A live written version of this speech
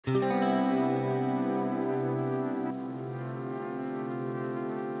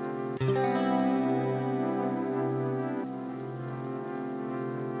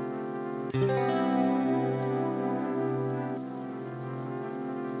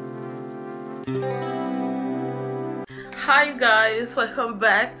Hi guys, welcome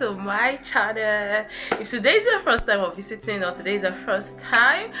back to my channel. If today is your first time of visiting or today is the first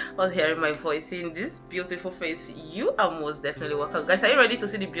time of hearing my voice in this beautiful face, you are most definitely welcome. Guys, are you ready to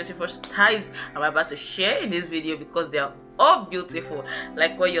see the beautiful styles I'm about to share in this video? Because they are all beautiful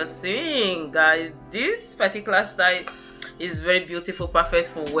like what you're seeing, guys. This particular style is very beautiful, perfect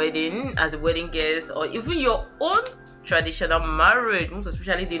for wedding, as a wedding guest, or even your own traditional marriage, most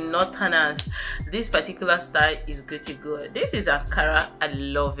especially the northerners. This particular style is good to go. This is Ankara. I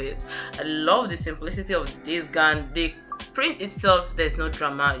love it. I love the simplicity of this gown. The print itself, there's no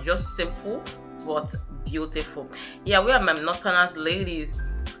drama, just simple but beautiful. Yeah, we are my northerners ladies.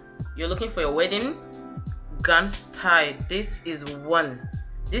 You're looking for your wedding gown style. This is one,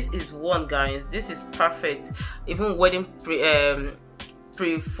 guys. This is perfect. Even wedding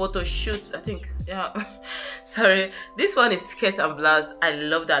pre-photo shoot, I think. Yeah. Sorry, this one is skirt and blouse. I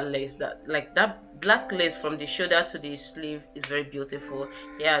love that lace, that black lace from the shoulder to the sleeve is very beautiful.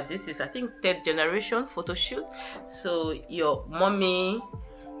 Yeah, this is, I think, third generation photo shoot. So your mommy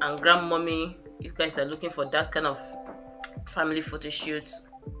and grandmommy, if you guys are looking for that kind of family photo shoots,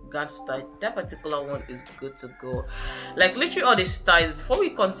 gown style, that particular one is good to go. Like literally all the styles, before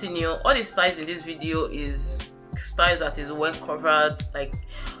we continue, all the styles in this video is styles that is well covered. Like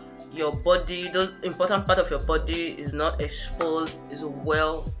your body, those important part of your body is not exposed, is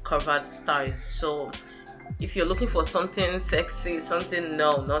well covered styles. So if you're looking for something sexy, something,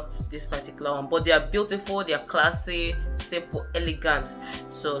 no, not this particular one, but they are beautiful, they are classy, simple, elegant.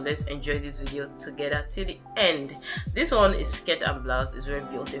 So let's enjoy this video together till the end. This one is skirt and blouse, is very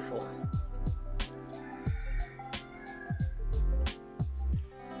beautiful.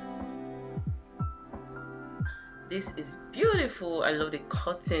 This is beautiful. I love the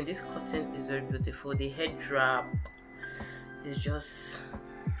cotton. This cotton is very beautiful. The head wrap is just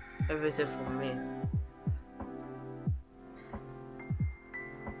everything for me.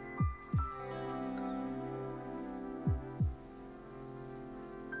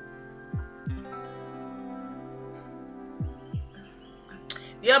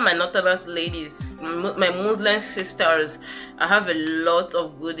 Yeah, my northerners ladies, my Muslim sisters, I have a lot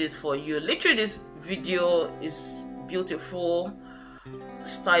of goodies for you. Literally, this video is beautiful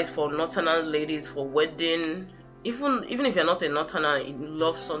styles for northern ladies for wedding. Even if you're not a northerner, you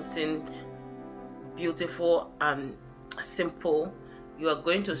love something beautiful and simple, you are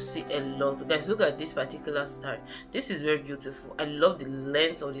going to see a lot. Guys, look at this particular style. This is very beautiful. I love the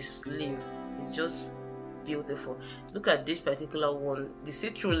length of the sleeve. It's just beautiful. Look at this particular one. The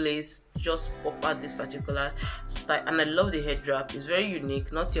see-through lace just pop out this particular style, and I love the head wrap. It's very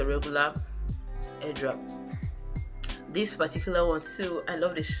unique, not your regular head wrap. This particular one too, I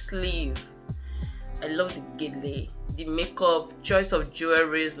love the sleeve. I love the gele, the makeup, choice of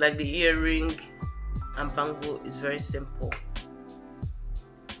jewelries like the earring and bangle is very simple.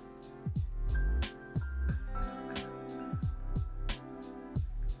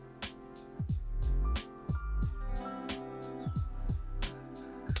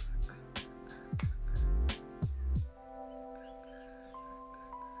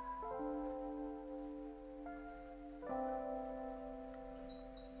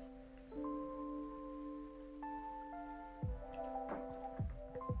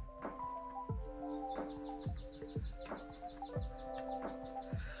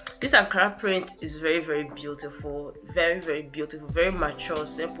 This Ankara print is very beautiful, very beautiful, very mature,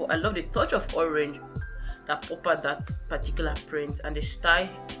 simple. I love the touch of orange that pop out that particular print, and the style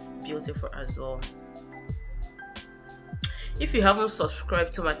is beautiful as well. If you haven't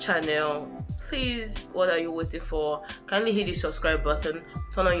subscribed to my channel, please, what are you waiting for? Kindly hit the subscribe button,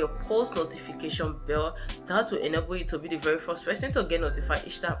 turn on your post notification bell. That will enable you to be the very first person to get notified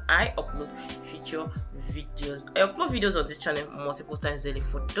each time I upload future videos. I upload videos on this channel multiple times daily.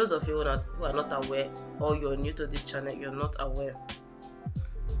 For those of you who are not aware, or you're new to this channel, you're not aware,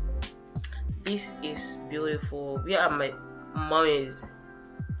 this is beautiful. Where are my mommies?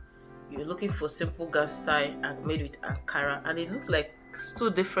 You're looking for simple gown style and made with Ankara, and it looks like two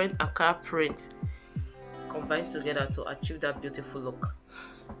different Ankara prints combined together to achieve that beautiful look.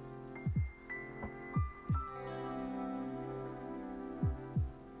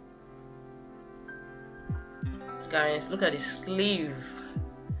 Guys, look at the sleeve,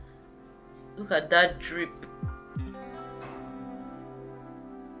 look at that drip,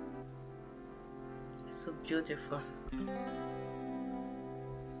 so beautiful.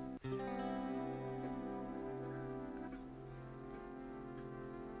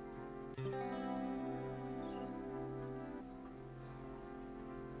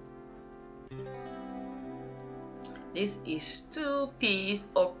 This is two-piece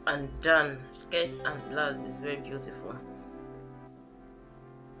up and down skirt and blouse. Is very beautiful.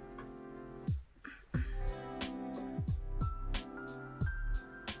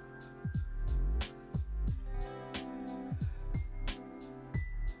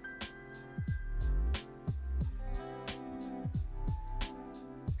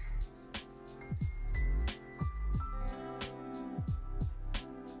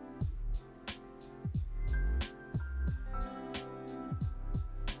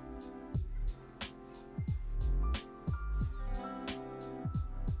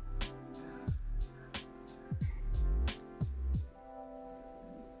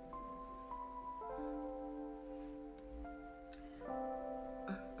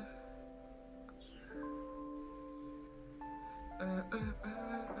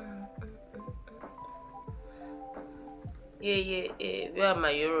 Yeah. Where are my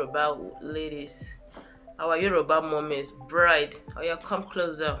Yoruba ladies? Our Yoruba mommies, bride. Oh yeah, come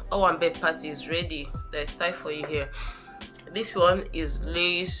closer. Oh, and bed party is ready. There's time for you here. This one is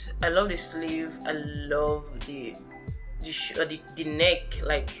lace. I love the sleeve. I love the neck.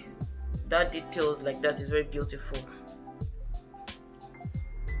 Like that details like that is very beautiful.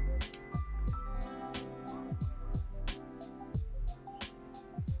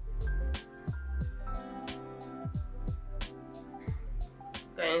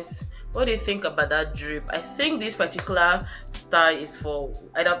 Guys, what do you think about that drip? I think this particular style is for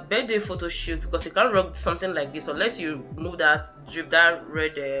either birthday photo shoot, because you can't rock something like this unless you remove that drip, that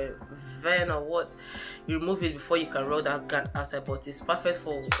red vein or what. You remove it before you can roll that gown outside, but it's perfect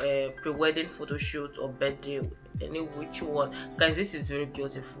for pre-wedding photo shoot or birthday, any which one. Guys, this is very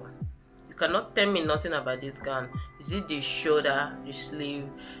beautiful. You cannot tell me nothing about this gown. Is it the shoulder, the sleeve,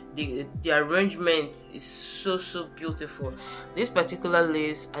 the arrangement is so beautiful. This particular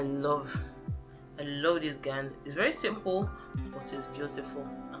lace I love this gown. It's very simple, but it's beautiful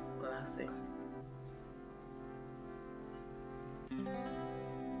and classy.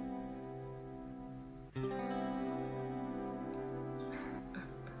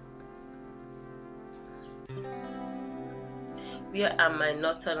 Where are my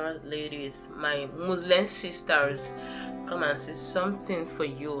northern ladies, my Muslim sisters? Come and see something for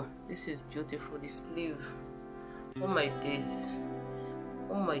you. This is beautiful. The sleeve. Oh my days.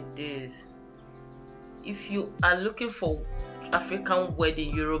 Oh my days. If you are looking for African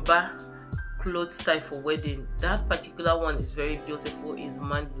wedding, Yoruba clothes style for wedding, that particular one is very beautiful. It's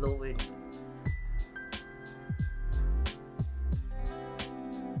mind blowing.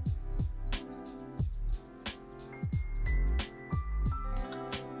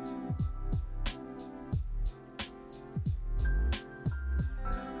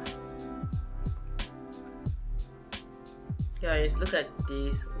 Guys, look at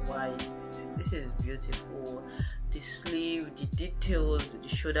this white. This is beautiful. The sleeve, the details, the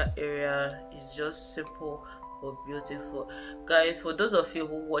shoulder area is just simple but beautiful. Guys, for those of you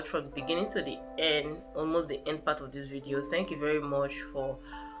who watch from the beginning to the end, almost the end part of this video, thank you very much for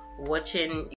watching.